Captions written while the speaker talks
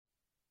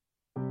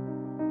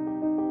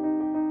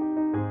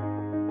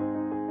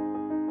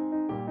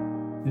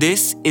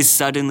This is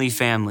Suddenly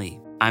Family.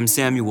 I'm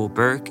Samuel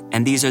Burke,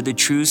 and these are the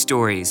true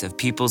stories of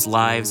people's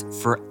lives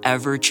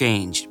forever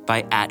changed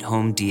by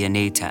at-home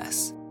DNA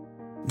tests.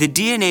 The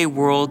DNA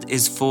world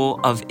is full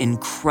of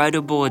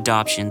incredible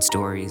adoption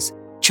stories.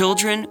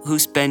 Children who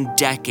spend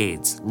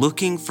decades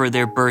looking for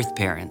their birth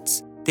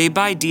parents. They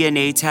buy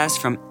DNA tests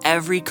from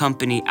every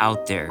company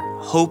out there,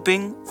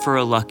 hoping for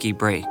a lucky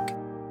break.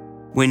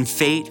 When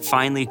fate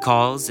finally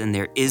calls and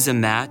there is a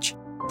match,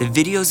 the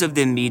videos of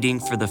them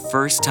meeting for the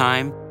first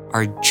time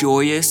are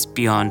joyous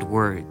beyond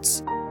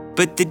words.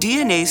 But the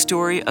DNA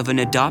story of an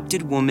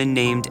adopted woman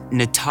named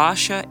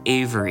Natasha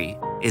Avery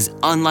is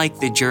unlike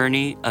the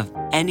journey of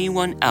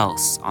anyone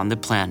else on the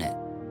planet.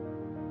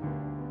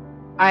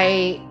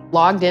 I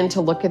logged in to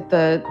look at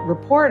the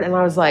report and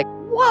I was like,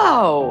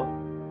 whoa.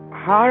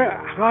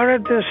 How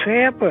did this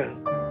happen?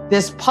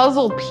 This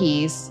puzzle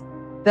piece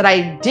that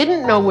I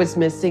didn't know was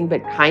missing,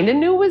 but kind of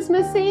knew was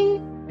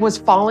missing, was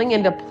falling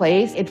into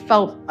place. It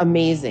felt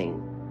amazing.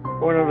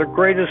 One of the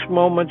greatest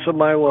moments of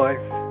my life.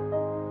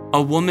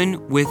 A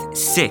woman with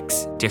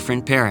 6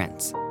 different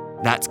parents.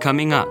 That's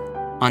coming up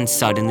on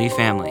Suddenly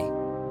Family.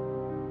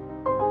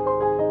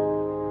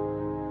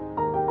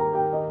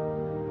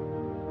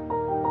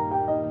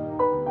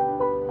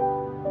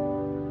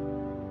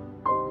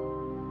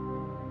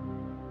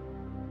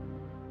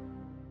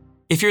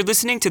 If you're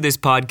listening to this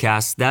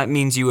podcast, that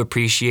means you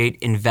appreciate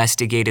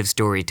investigative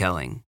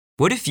storytelling.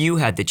 What if you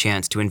had the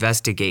chance to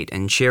investigate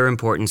and share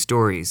important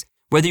stories?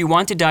 Whether you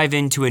want to dive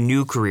into a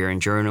new career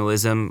in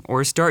journalism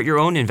or start your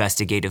own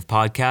investigative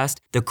podcast,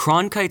 the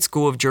Cronkite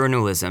School of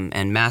Journalism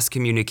and Mass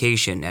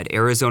Communication at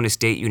Arizona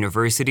State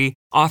University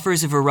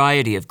offers a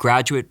variety of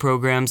graduate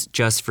programs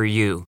just for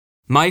you.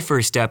 My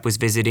first step was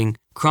visiting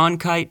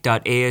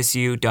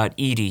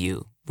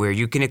cronkite.asu.edu, where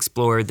you can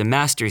explore the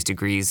master's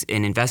degrees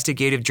in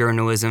investigative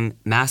journalism,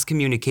 mass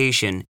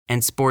communication,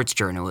 and sports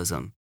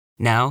journalism.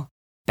 Now,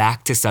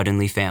 back to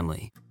Suddenly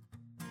Family.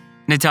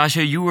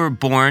 Natasha, you were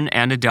born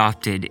and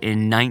adopted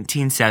in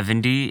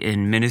 1970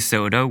 in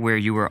Minnesota, where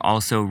you were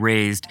also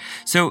raised.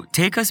 So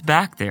take us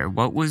back there.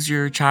 What was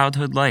your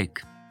childhood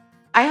like?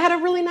 I had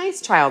a really nice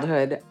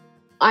childhood.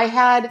 I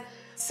had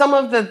some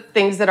of the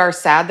things that are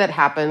sad that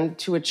happen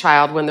to a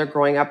child when they're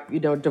growing up,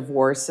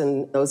 divorce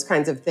and those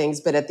kinds of things.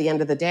 But at the end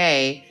of the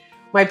day,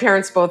 my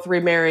parents both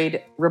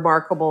remarried,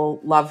 remarkable,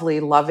 lovely,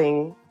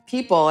 loving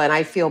people. And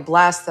I feel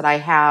blessed that I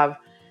have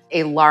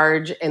a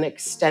large and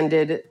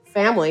extended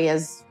family,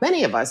 as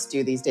many of us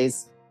do these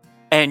days.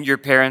 And your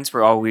parents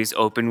were always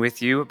open with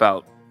you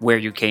about where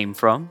you came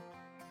from?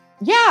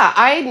 Yeah,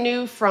 I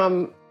knew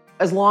from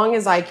as long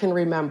as I can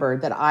remember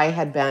that I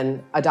had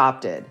been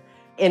adopted.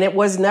 And it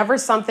was never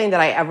something that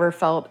I ever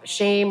felt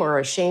shame or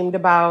ashamed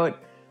about.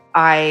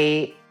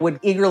 I would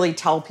eagerly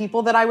tell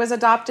people that I was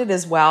adopted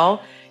as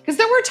well. Because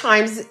there were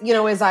times,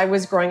 as I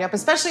was growing up,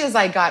 especially as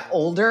I got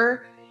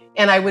older,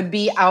 and I would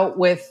be out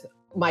with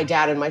my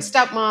dad and my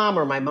stepmom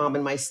or my mom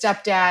and my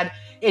stepdad.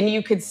 And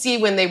you could see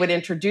when they would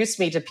introduce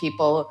me to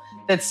people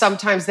that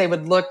sometimes they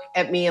would look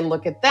at me and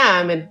look at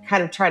them and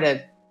kind of try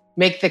to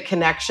make the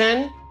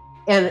connection.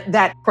 And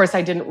that, of course,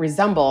 I didn't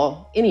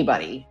resemble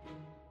anybody.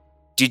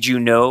 Did you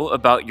know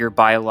about your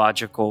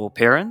biological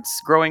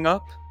parents growing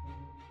up?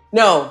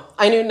 No,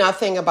 I knew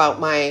nothing about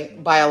my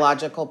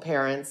biological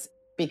parents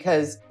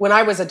because when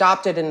I was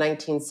adopted in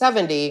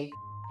 1970,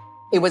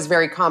 it was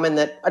very common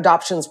that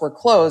adoptions were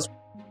closed.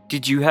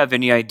 Did you have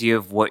any idea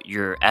of what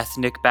your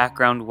ethnic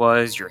background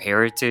was, your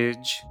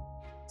heritage?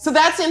 So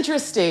that's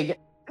interesting.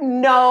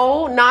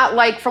 No, not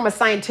like from a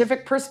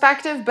scientific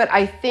perspective, but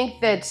I think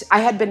that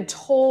I had been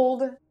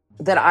told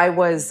that I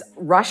was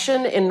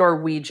Russian and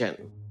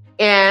Norwegian.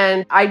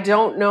 And I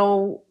don't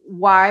know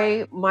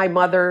why my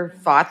mother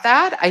thought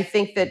that. I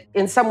think that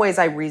in some ways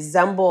I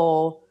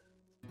resemble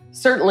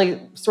certainly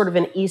sort of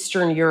an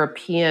Eastern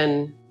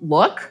European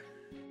look.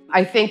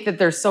 I think that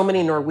there's so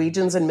many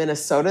Norwegians in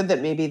Minnesota that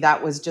maybe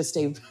that was just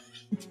a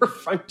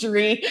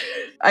perfunctory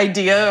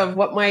idea of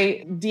what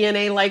my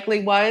DNA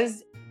likely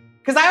was.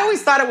 Because I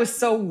always thought it was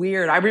so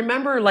weird. I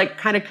remember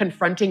kind of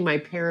confronting my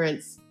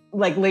parents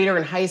later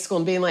in high school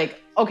and being like,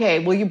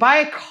 okay, well, you buy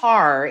a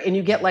car and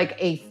you get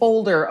a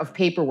folder of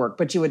paperwork,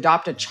 but you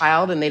adopt a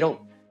child and they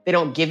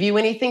don't give you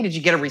anything. Did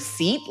you get a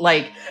receipt?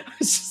 It's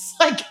just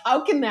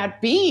how can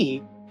that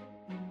be?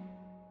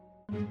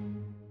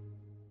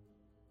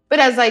 But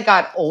as I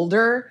got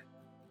older,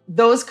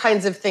 those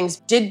kinds of things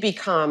did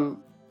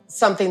become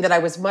something that I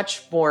was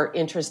much more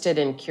interested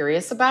and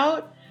curious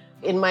about.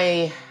 In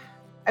my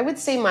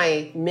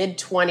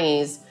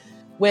mid-20s,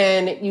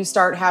 when you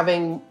start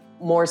having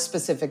more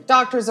specific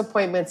doctor's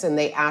appointments and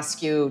they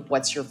ask you,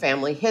 what's your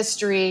family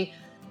history?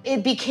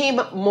 It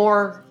became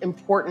more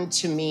important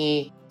to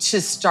me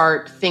to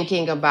start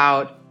thinking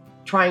about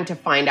trying to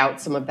find out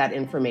some of that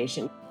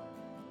information.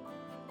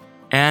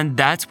 And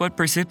that's what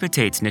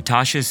precipitates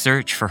Natasha's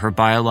search for her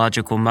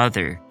biological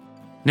mother.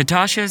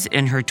 Natasha's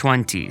in her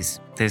 20s,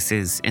 this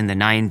is in the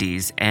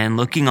 90s, and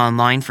looking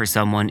online for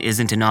someone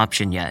isn't an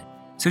option yet.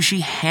 So she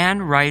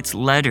handwrites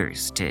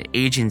letters to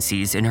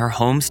agencies in her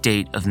home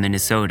state of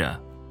Minnesota.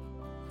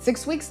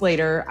 6 weeks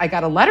later, I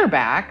got a letter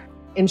back,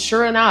 and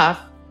sure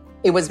enough,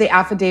 it was the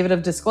affidavit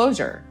of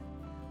disclosure,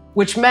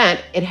 which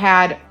meant it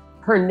had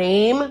her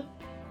name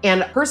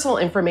and personal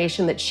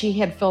information that she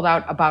had filled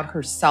out about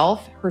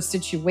herself, her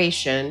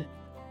situation.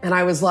 And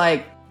I was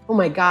like, oh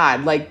my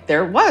God, like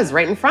there it was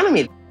right in front of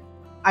me.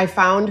 I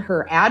found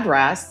her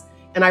address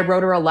and I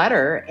wrote her a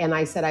letter and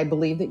I said, I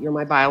believe that you're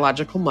my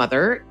biological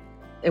mother.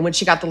 And when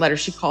she got the letter,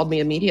 she called me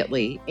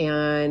immediately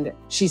and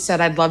she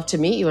said, I'd love to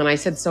meet you. And I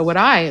said, so would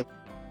I.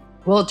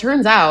 Well, it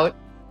turns out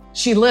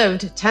she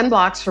lived 10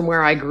 blocks from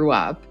where I grew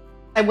up.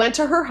 I went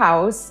to her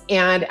house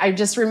and I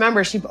just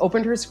remember she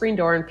opened her screen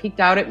door and peeked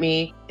out at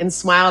me and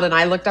smiled. And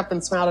I looked up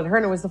and smiled at her.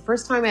 And it was the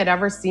first time I'd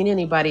ever seen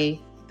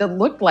anybody that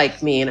looked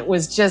like me. And it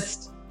was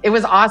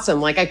awesome.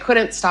 Like I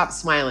couldn't stop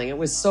smiling. It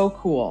was so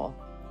cool.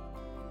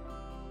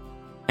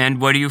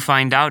 And what do you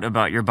find out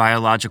about your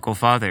biological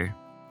father?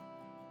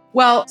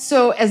 Well,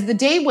 so as the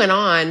day went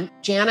on,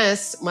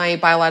 Janice, my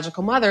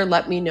biological mother,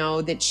 let me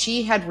know that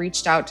she had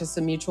reached out to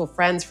some mutual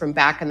friends from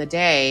back in the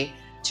day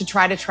to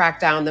try to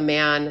track down the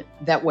man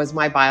that was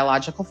my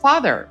biological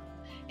father.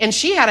 And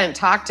she hadn't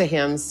talked to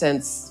him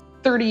since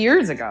 30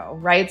 years ago,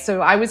 right? So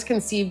I was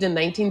conceived in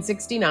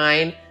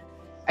 1969.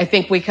 I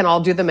think we can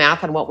all do the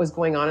math on what was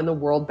going on in the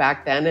world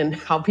back then and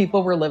how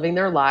people were living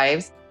their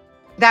lives.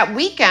 That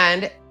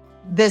weekend,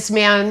 this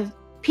man,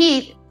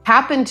 Pete,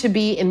 happened to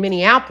be in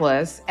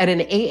Minneapolis at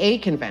an AA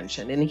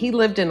convention, and he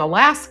lived in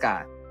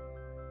Alaska.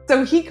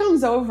 So he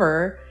comes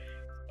over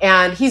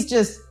and he's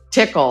just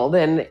tickled.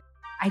 And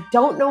I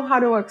don't know how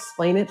to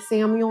explain it,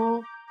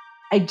 Samuel.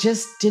 I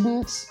just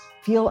didn't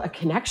feel a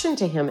connection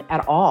to him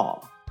at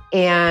all.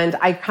 And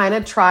I kind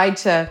of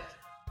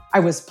I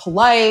was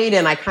polite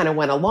and I kind of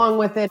went along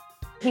with it.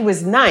 He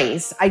was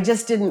nice. I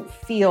just didn't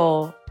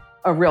feel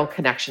a real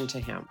connection to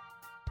him.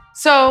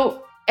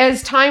 So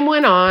as time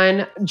went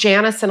on,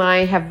 Janice and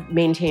I have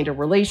maintained a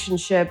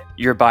relationship.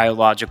 Your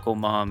biological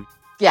mom.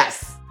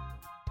 Yes.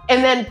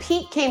 And then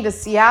Pete came to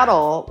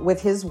Seattle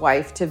with his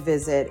wife to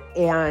visit.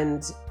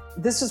 And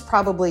this was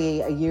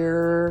probably a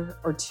year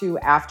or two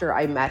after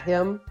I met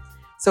him.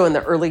 So in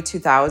the early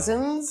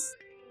 2000s.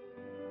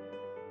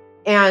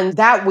 And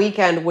that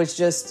weekend was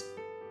just,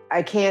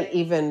 I can't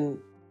even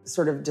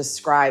sort of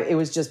describe. It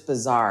was just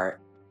bizarre.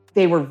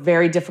 They were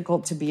very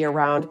difficult to be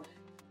around.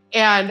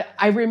 And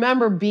I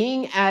remember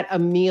being at a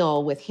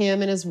meal with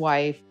him and his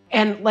wife.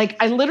 And like,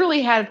 I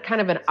literally had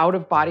kind of an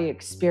out-of-body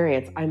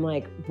experience. I'm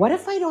like, what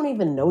if I don't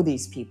even know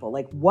these people?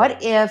 Like,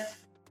 what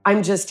if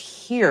I'm just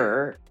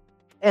here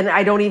and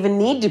I don't even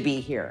need to be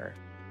here?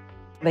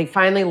 They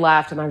finally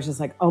left and I was just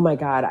like, oh my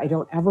God, I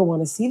don't ever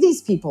want to see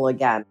these people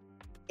again.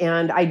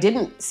 And I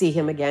didn't see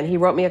him again. He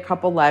wrote me a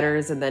couple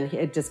letters and then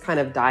it just kind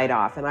of died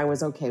off and I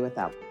was okay with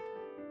that.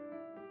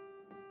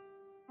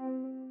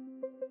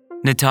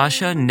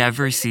 Natasha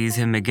never sees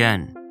him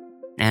again.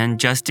 And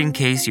just in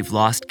case you've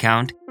lost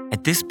count,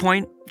 at this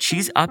point,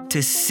 she's up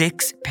to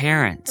 6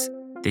 parents.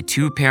 The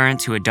 2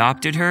 parents who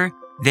adopted her,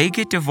 they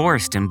get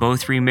divorced and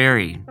both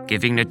remarry,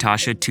 giving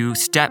Natasha 2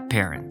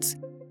 step-parents.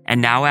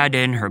 And now add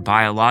in her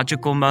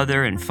biological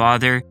mother and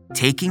father,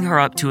 taking her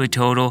up to a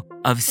total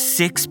of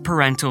 6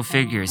 parental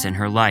figures in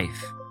her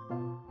life.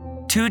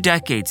 2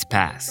 decades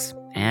pass,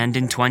 and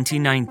in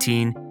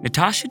 2019,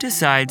 Natasha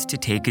decides to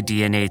take a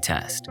DNA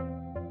test.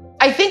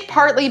 I think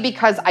partly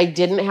because I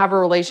didn't have a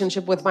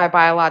relationship with my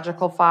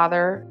biological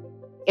father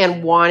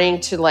and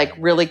wanting to like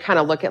really kind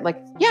of look at like,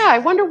 yeah, I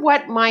wonder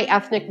what my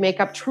ethnic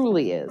makeup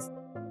truly is.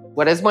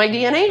 What does my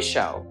DNA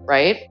show,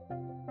 right?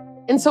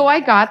 And so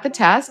I got the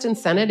test and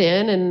sent it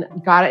in and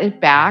got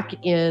it back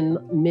in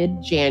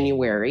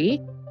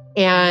mid-January.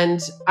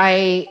 And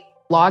I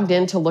logged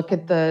in to look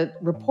at the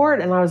report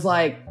and I was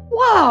like,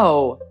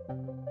 whoa.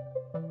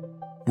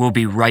 We'll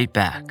be right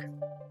back.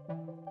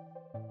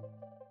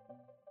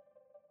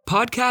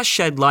 Podcasts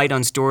shed light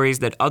on stories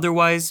that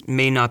otherwise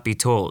may not be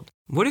told.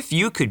 What if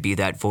you could be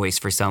that voice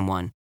for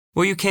someone?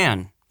 Well, you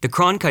can. The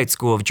Cronkite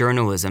School of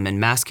Journalism and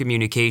Mass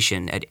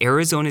Communication at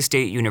Arizona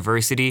State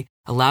University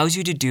allows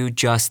you to do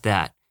just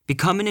that.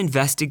 Become an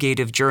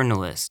investigative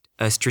journalist,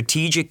 a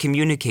strategic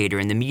communicator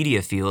in the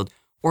media field,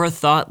 or a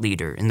thought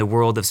leader in the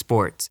world of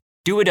sports.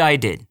 Do what I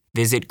did.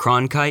 Visit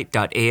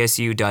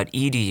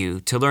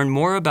cronkite.asu.edu to learn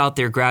more about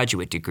their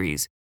graduate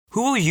degrees.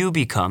 Who will you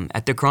become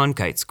at the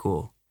Cronkite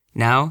School?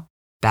 Now,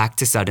 back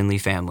to Suddenly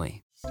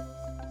Family.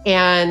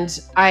 And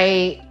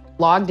I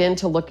logged in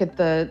to look at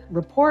the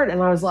report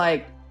and I was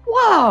like,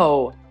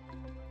 whoa.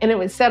 And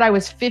it said I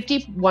was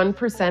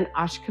 51%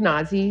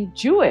 Ashkenazi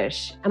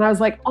Jewish. And I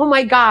was like, oh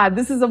my God,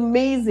 this is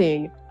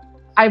amazing.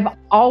 I've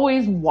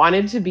always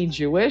wanted to be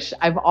Jewish.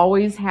 I've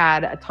always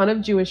had a ton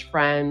of Jewish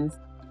friends.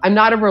 I'm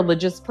not a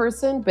religious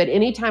person, but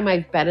anytime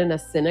I've been in a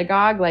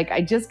synagogue, like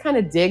I just kind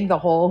of dig the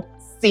whole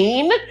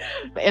scene.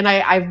 And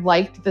I've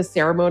liked the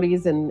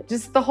ceremonies and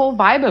just the whole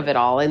vibe of it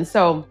all. And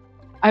so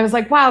I was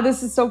like, wow,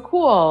 this is so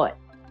cool.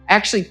 I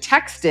actually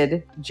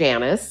texted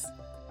Janice,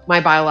 my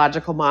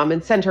biological mom,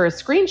 and sent her a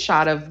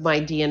screenshot of my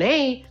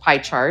DNA pie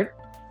chart.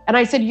 And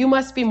I said, you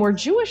must be more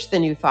Jewish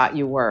than you thought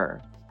you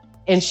were.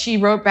 And she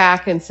wrote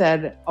back and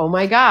said, "Oh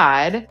my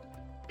God,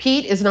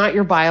 Pete is not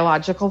your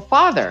biological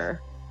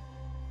father.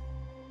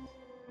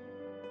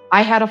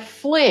 I had a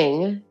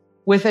fling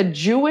with a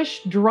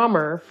Jewish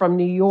drummer from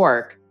New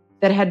York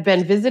that had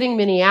been visiting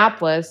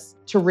Minneapolis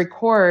to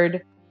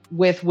record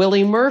with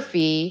Willie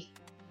Murphy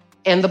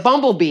and the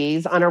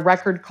Bumblebees on a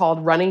record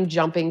called Running,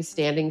 Jumping,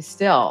 Standing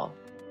Still."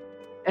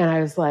 And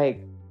I was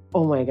like,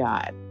 oh my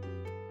God.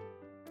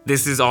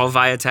 This is all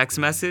via text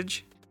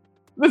message?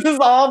 This is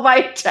all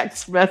by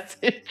text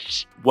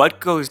message. What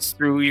goes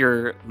through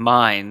your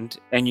mind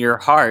and your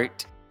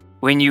heart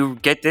when you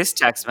get this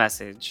text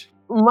message?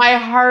 My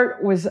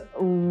heart was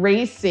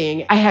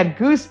racing. I had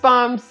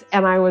goosebumps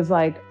and I was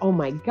like, oh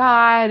my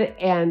God.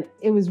 And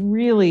it was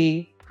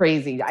really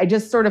crazy. I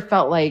just sort of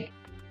felt like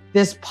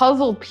this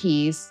puzzle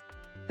piece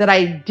that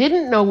I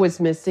didn't know was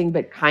missing,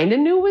 but kind of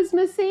knew was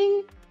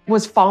missing,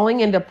 was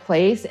falling into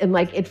place. And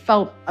like, it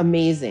felt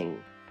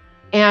amazing.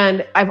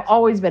 And I've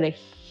always been a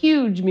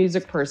huge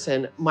music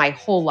person my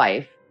whole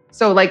life.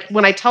 So like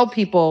when I tell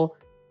people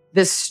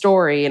this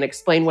story and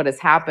explain what has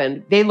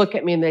happened, they look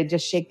at me and they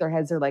just shake their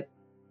heads. They're like,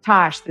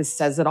 Tosh, this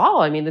says it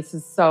all. I mean, this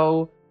is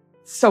so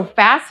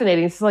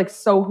fascinating. It's like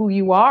so who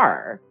you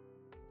are.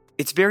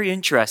 It's very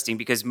interesting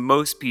because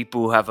most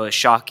people who have a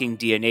shocking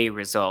DNA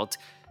result,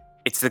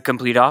 it's the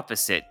complete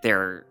opposite.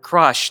 They're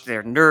crushed,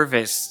 they're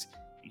nervous.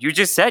 You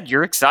just said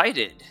you're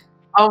excited.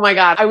 Oh my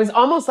God. I was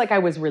almost like I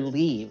was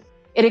relieved.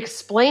 It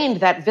explained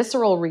that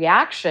visceral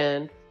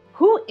reaction.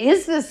 Who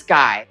is this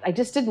guy? I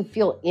just didn't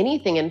feel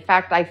anything. In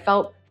fact, I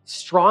felt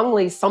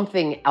strongly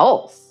something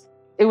else.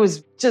 It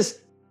was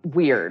just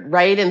weird,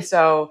 right? And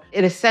so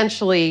it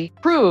essentially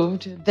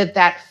proved that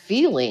that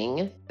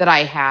feeling that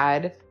I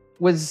had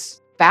was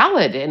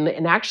valid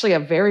and actually a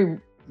very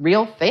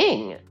real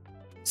thing.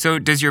 So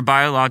does your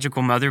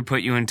biological mother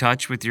put you in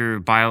touch with your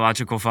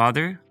biological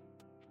father?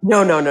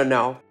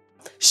 No.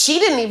 She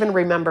didn't even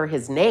remember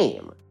his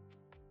name.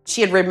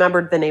 She had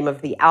remembered the name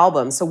of the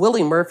album. So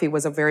Willie Murphy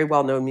was a very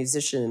well-known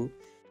musician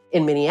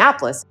in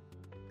Minneapolis.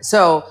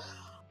 So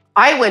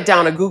I went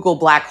down a Google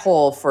black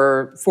hole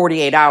for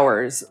 48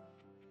 hours.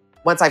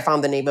 Once I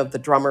found the name of the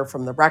drummer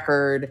from the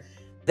record,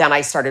 then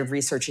I started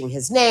researching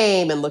his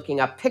name and looking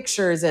up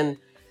pictures. And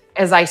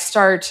as I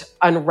start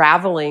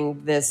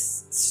unraveling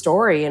this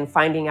story and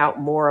finding out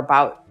more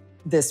about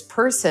this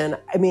person,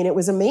 I mean, it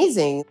was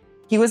amazing.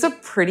 He was a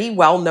pretty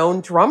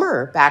well-known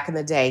drummer back in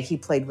the day. He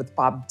played with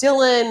Bob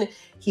Dylan.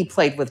 He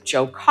played with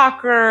Joe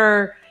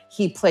Cocker.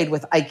 He played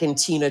with Ike and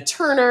Tina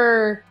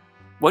Turner.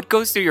 What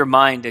goes through your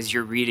mind as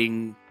you're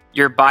reading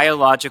your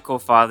biological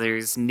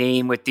father's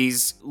name with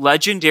these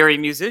legendary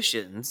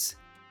musicians?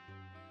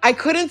 I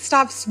couldn't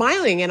stop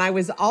smiling. And I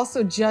was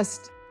also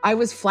I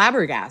was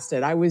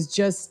flabbergasted. I was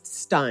just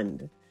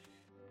stunned.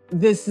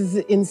 This is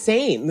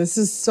insane. This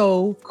is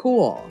so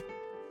cool.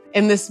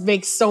 And this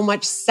makes so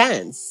much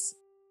sense.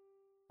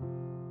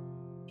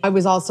 I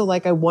was also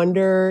like, I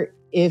wonder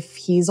if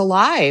he's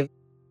alive.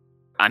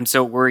 I'm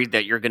so worried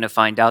that you're going to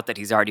find out that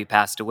he's already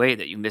passed away,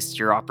 that you missed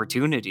your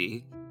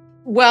opportunity.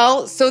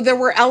 Well, so there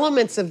were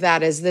elements of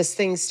that as this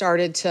thing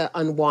started to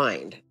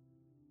unwind.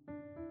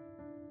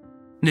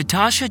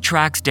 Natasha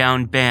tracks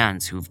down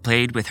bands who've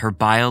played with her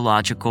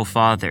biological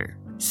father,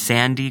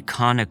 Sandy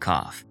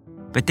Konikoff.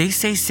 But they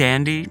say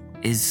Sandy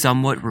is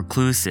somewhat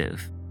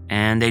reclusive,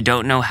 and they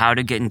don't know how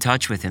to get in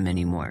touch with him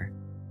anymore.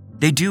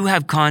 They do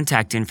have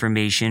contact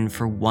information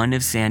for one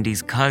of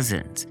Sandy's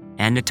cousins,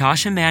 and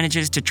Natasha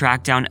manages to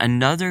track down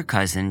another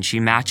cousin she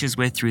matches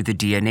with through the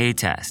DNA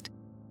test.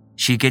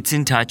 She gets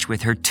in touch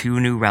with her two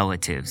new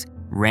relatives,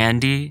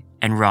 Randy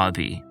and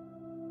Robbie.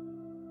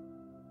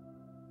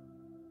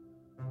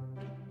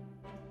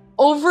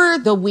 Over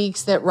the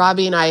weeks that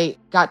Robbie and I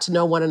got to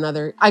know one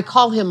another, I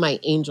call him my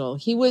angel.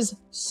 He was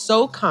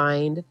so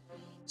kind,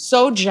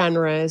 so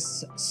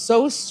generous,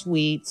 so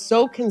sweet,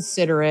 so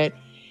considerate.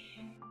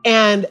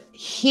 And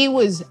he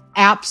was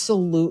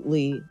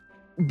absolutely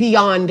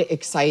beyond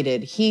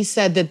excited. He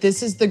said that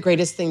this is the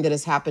greatest thing that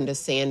has happened to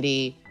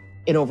Sandy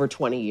in over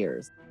 20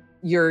 years.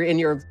 You're in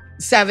your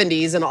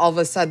 70s and all of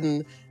a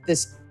sudden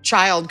this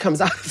child comes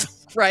out,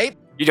 right?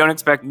 You don't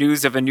expect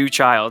news of a new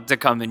child to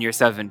come in your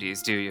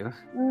 70s, do you?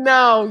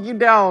 No, you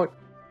don't.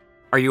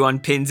 Are you on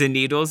pins and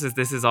needles as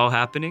this is all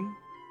happening?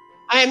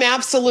 I am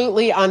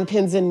absolutely on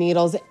pins and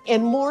needles.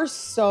 And more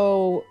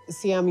so,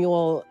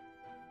 Samuel,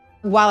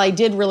 while I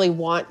did really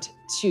want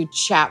to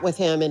chat with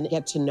him and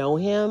get to know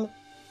him,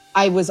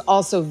 I was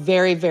also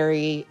very,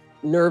 very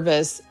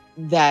nervous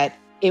that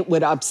it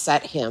would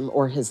upset him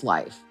or his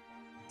life.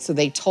 So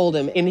they told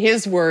him, in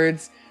his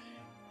words,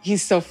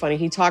 he's so funny.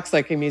 He talks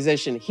like a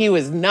musician. He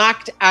was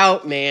knocked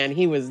out, man.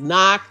 He was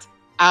knocked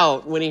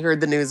out when he heard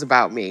the news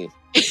about me.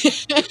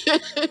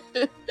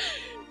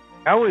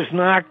 I was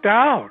knocked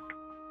out.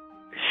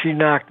 She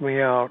knocked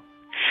me out.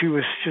 She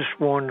was just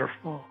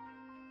wonderful.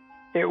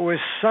 It was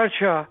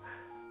such a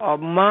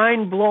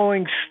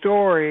mind-blowing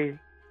story.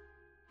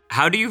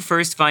 How do you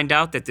first find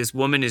out that this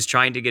woman is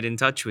trying to get in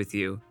touch with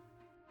you?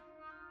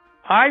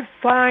 I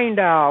find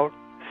out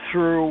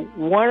through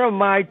one of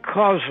my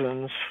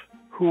cousins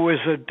who is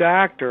a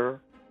doctor.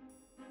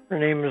 Her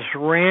name is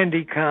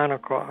Randy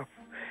Konikoff.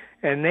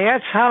 And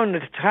that's how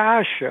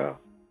Natasha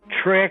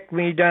tracked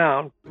me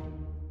down.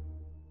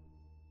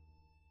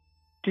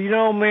 Do you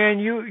know, man,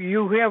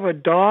 you have a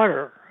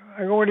daughter.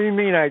 I go, what do you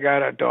mean I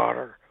got a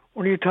daughter?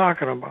 What are you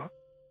talking about?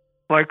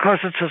 My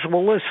cousin says,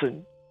 well,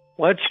 listen,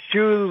 let's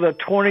do the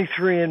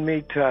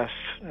 23andMe test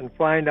and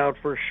find out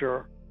for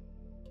sure.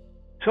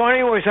 So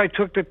anyways, I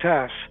took the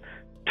test.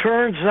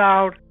 Turns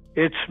out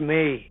it's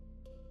me.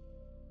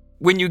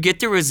 When you get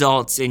the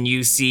results and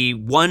you see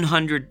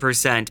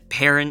 100%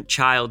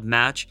 parent-child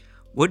match,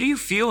 what do you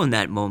feel in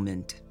that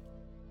moment?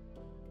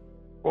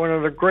 One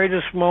of the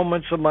greatest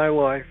moments of my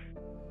life,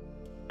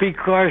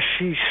 because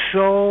she's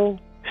so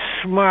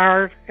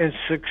smart and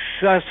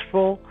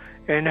successful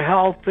and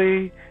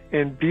healthy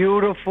and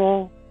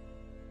beautiful.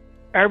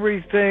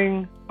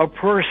 Everything a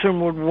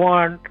person would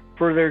want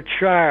for their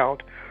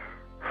child.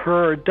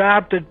 Her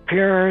adopted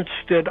parents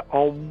did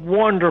a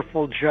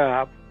wonderful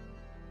job.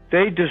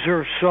 They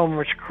deserve so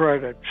much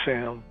credit,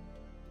 Sam.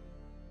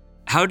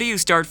 How do you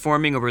start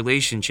forming a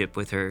relationship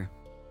with her?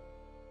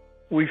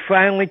 We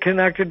finally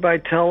connected by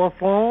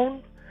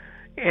telephone,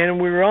 and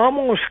we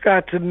almost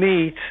got to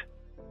meet,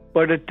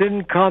 but it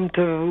didn't come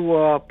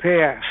to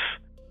pass.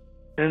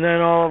 And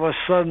then all of a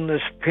sudden,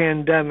 this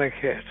pandemic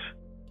hit.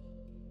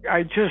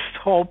 I just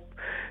hope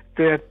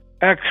that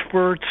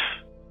experts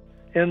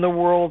in the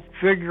world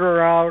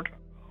figure out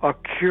a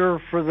cure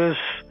for this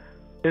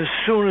as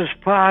soon as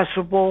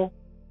possible.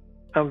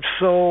 I'm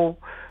so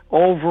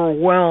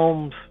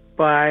overwhelmed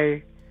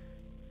by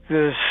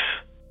this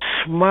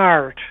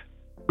smart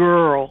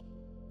girl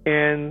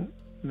and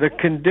the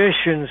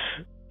conditions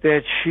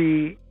that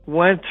she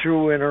went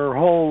through in her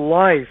whole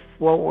life.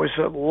 What was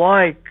it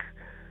like?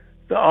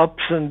 The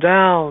ups and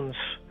downs,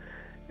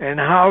 and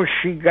how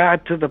she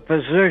got to the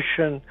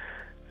position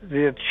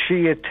that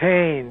she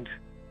attained.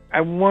 I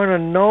want to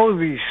know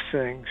these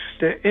things,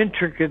 the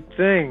intricate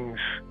things.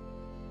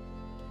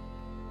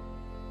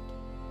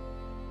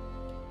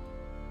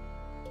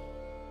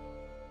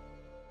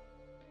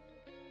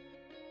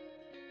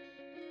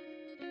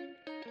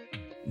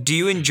 Do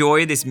you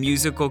enjoy this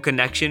musical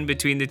connection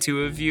between the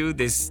two of you,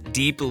 this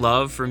deep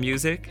love for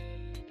music?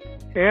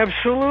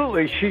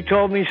 Absolutely. She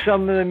told me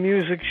some of the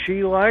music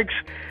she likes.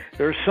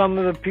 There's some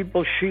of the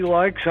people she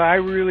likes I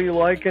really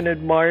like and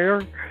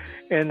admire.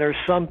 And there's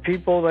some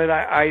people that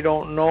I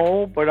don't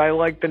know, but I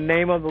like the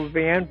name of the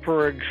band.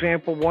 For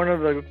example, one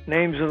of the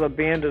names of the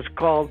band is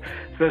called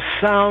The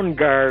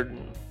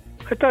Soundgarden.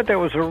 I thought that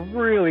was a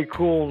really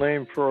cool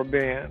name for a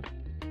band.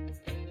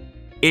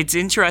 It's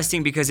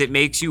interesting because it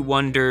makes you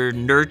wonder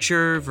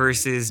nurture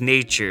versus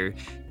nature,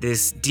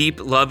 this deep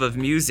love of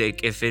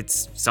music, if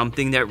it's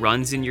something that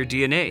runs in your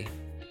DNA.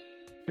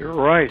 You're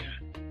right.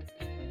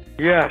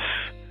 Yes.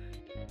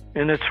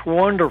 And it's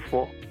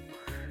wonderful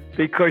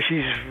because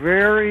she's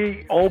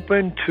very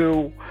open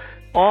to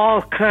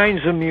all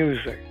kinds of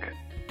music.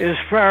 As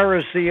far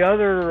as the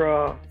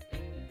other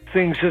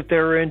things that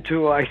they're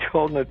into, I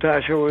told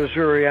Natasha, I was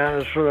very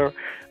honest with her.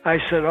 I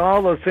said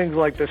all the things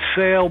like the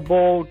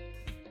sailboat.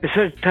 I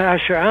said,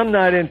 Tasha, I'm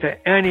not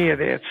into any of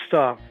that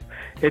stuff.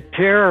 It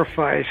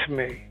terrifies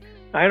me.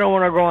 I don't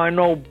want to go on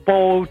no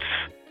boats.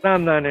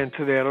 I'm not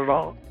into that at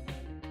all.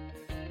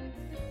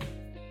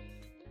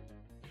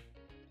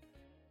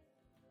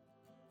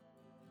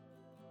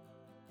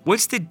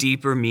 What's the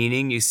deeper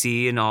meaning you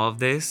see in all of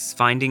this?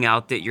 Finding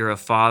out that you're a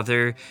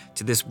father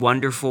to this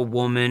wonderful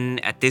woman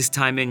at this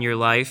time in your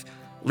life,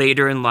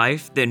 later in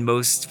life than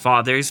most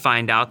fathers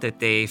find out that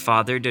they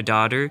fathered a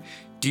daughter.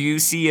 Do you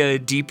see a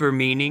deeper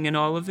meaning in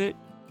all of it?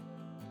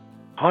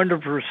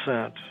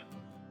 100%.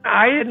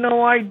 I had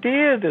no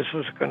idea this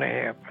was going to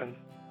happen.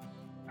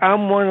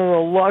 I'm one of the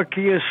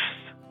luckiest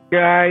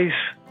guys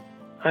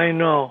I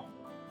know.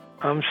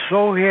 I'm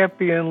so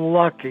happy and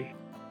lucky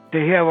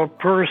to have a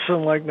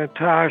person like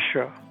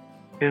Natasha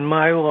in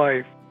my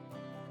life,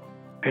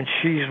 and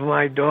she's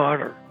my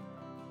daughter.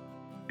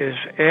 It's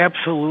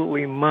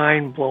absolutely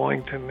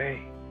mind-blowing to me.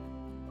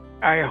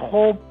 I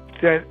hope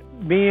that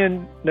me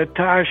and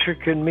Natasha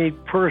can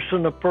meet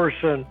person to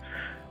person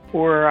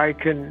where I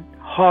can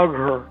hug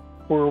her,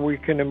 where we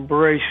can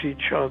embrace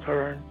each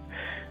other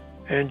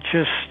and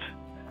just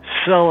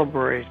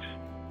celebrate.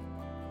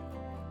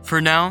 For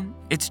now,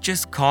 it's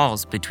just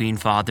calls between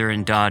father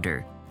and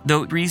daughter.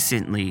 Though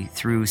recently,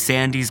 through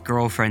Sandy's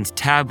girlfriend's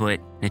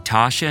tablet,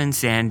 Natasha and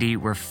Sandy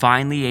were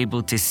finally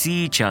able to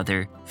see each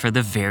other for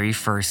the very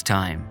first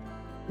time.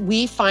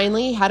 We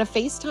finally had a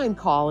FaceTime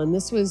call, and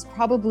this was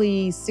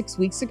probably 6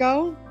 weeks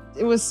ago.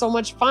 It was so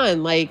much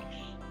fun. Like,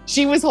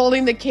 she was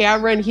holding the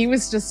camera and he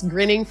was just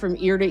grinning from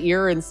ear to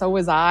ear, and so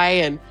was I.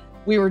 And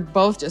we were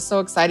both just so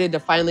excited to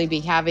finally be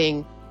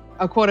having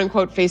a quote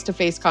unquote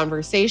face-to-face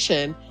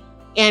conversation.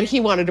 And he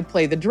wanted to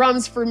play the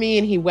drums for me,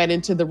 and he went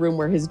into the room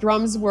where his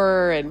drums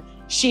were, and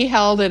she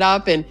held it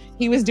up, and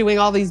he was doing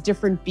all these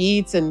different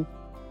beats and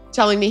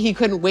telling me he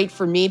couldn't wait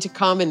for me to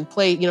come and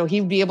play. You know,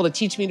 he'd be able to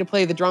teach me to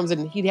play the drums,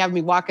 and he'd have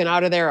me walking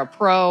out of there a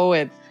pro.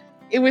 And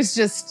it was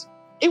just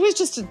It was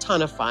just a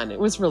ton of fun. It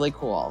was really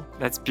cool.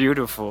 That's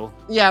beautiful.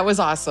 Yeah, it was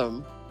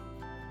awesome.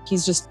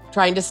 He's just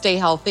trying to stay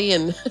healthy,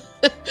 and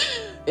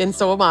and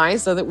so am I,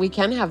 so that we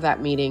can have that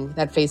meeting,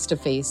 that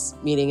face-to-face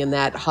meeting and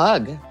that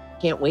hug.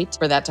 Can't wait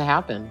for that to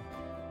happen.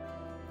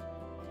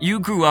 You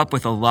grew up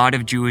with a lot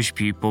of Jewish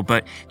people,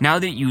 but now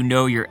that you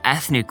know you're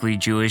ethnically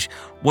Jewish,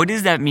 what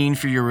does that mean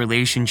for your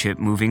relationship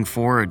moving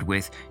forward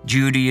with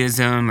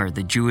Judaism or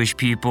the Jewish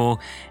people?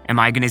 Am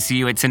I going to see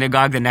you at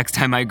synagogue the next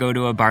time I go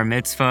to a bar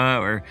mitzvah,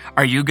 or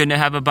are you going to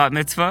have a bat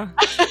mitzvah?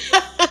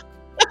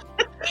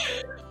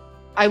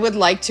 I would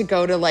like to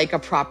go to like a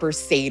proper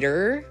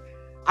Seder.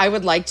 I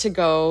would like to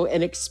go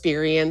and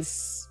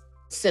experience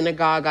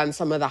synagogue on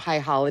some of the high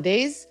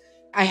holidays.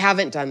 I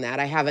haven't done that.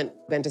 I haven't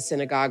been to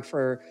synagogue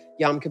for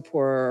Yom Kippur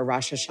or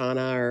Rosh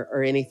Hashanah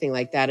or anything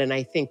like that. And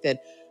I think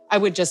that I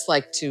would just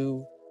like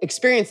to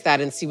experience that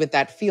and see what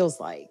that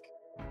feels like.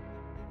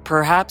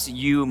 Perhaps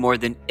you, more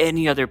than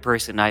any other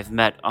person I've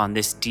met on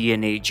this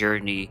DNA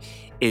journey,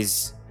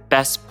 is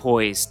best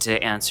poised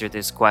to answer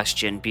this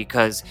question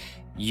because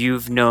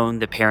you've known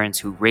the parents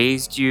who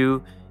raised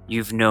you,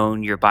 you've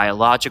known your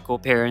biological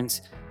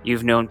parents,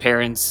 you've known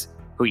parents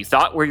who you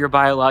thought were your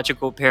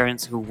biological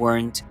parents who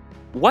weren't.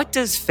 What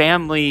does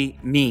family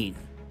mean?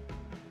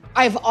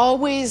 I've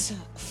always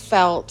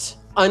felt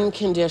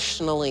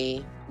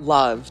unconditionally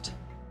loved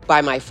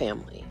by my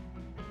family.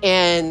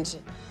 And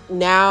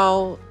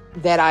now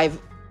that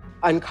I've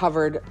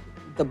uncovered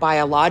the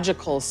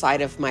biological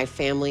side of my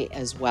family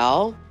as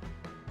well,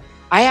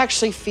 I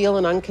actually feel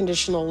an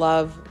unconditional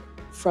love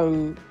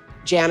from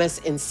Janice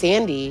and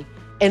Sandy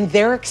and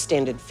their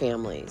extended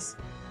families.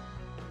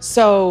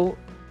 So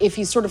if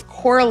you sort of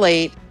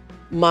correlate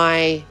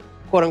my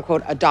quote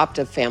unquote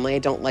adoptive family, I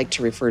don't like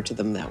to refer to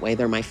them that way,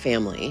 they're my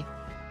family,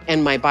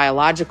 and my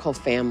biological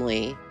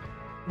family,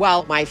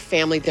 while my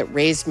family that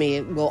raised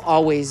me will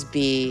always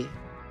be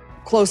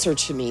closer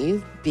to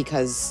me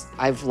because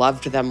I've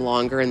loved them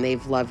longer and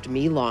they've loved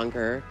me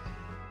longer.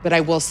 But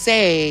I will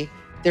say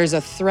there's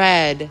a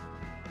thread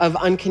of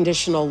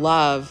unconditional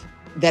love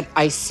that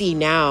I see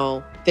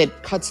now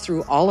that cuts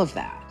through all of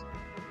that.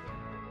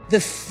 The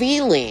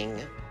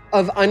feeling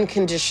of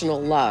unconditional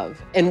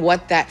love and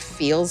what that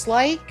feels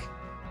like,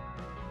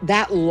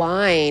 that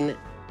line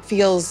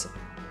feels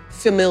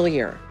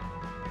familiar.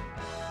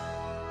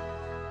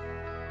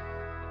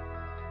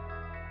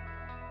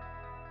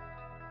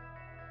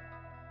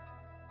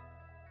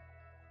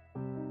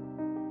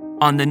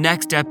 On the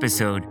next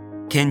episode,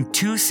 can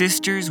two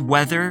sisters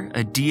weather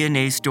a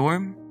DNA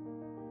storm?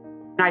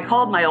 I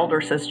called my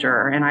older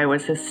sister and I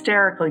was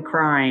hysterically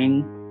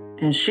crying,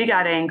 and she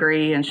got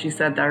angry and she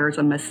said there's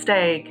a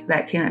mistake,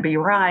 that can't be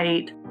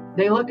right.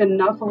 They look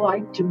enough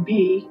alike to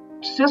be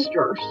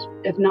sisters,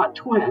 if not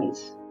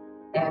twins.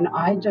 And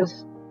I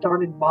just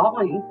started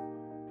bawling.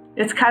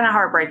 It's kind of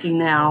heartbreaking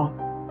now.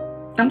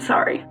 I'm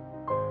sorry.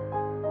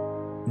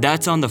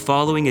 That's on the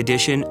following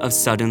edition of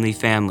Suddenly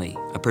Family,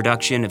 a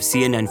production of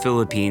CNN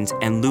Philippines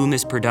and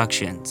Loomis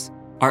Productions.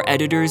 Our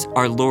editors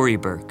are Lori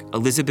Burke,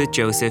 Elizabeth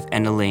Joseph,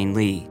 and Elaine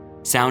Lee.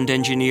 Sound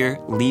engineer,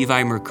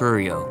 Levi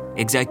Mercurio.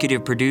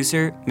 Executive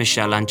producer,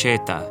 Michelle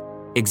Ancheta.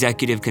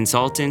 Executive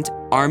consultant,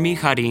 Army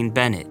Harin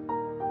Bennett.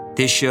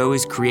 This show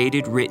is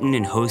created, written,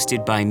 and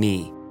hosted by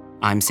me.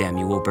 I'm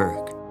Samuel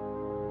Burke.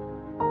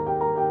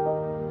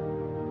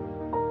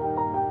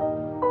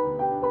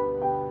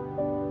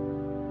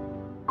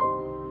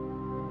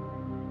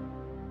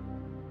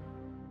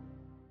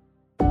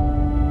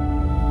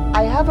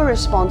 I have a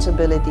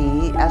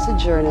responsibility as a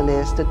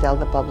journalist to tell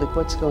the public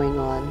what's going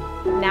on.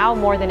 Now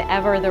more than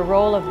ever, the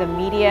role of the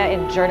media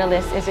and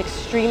journalists is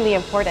extremely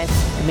important.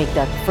 To make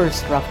that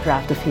first rough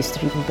draft of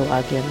history into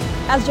again.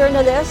 As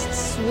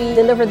journalists, we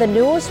deliver the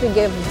news, we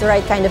give the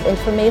right kind of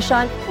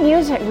information.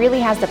 News really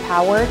has the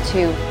power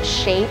to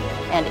shape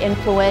and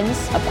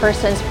influence a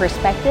person's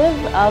perspective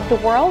of the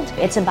world.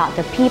 It's about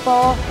the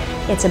people,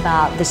 it's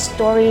about the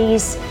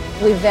stories.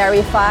 We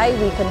verify,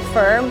 we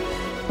confirm,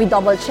 we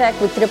double check,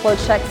 we triple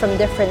check from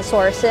different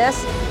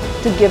sources.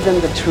 To give them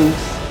the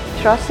truth.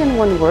 Trust in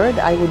one word,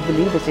 I would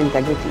believe, is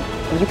integrity.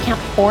 You can't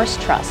force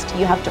trust,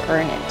 you have to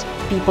earn it.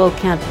 People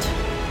can't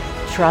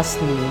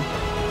trust me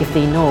if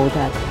they know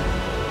that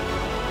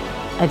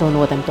I don't know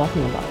what I'm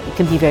talking about. It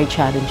can be very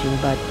challenging,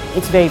 but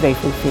it's very, very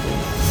fulfilling.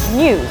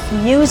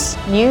 News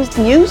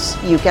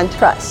you can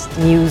trust.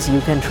 News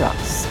you can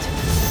trust.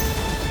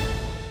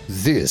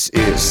 This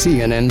is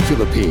CNN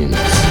Philippines.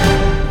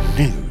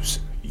 News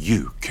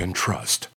you can trust.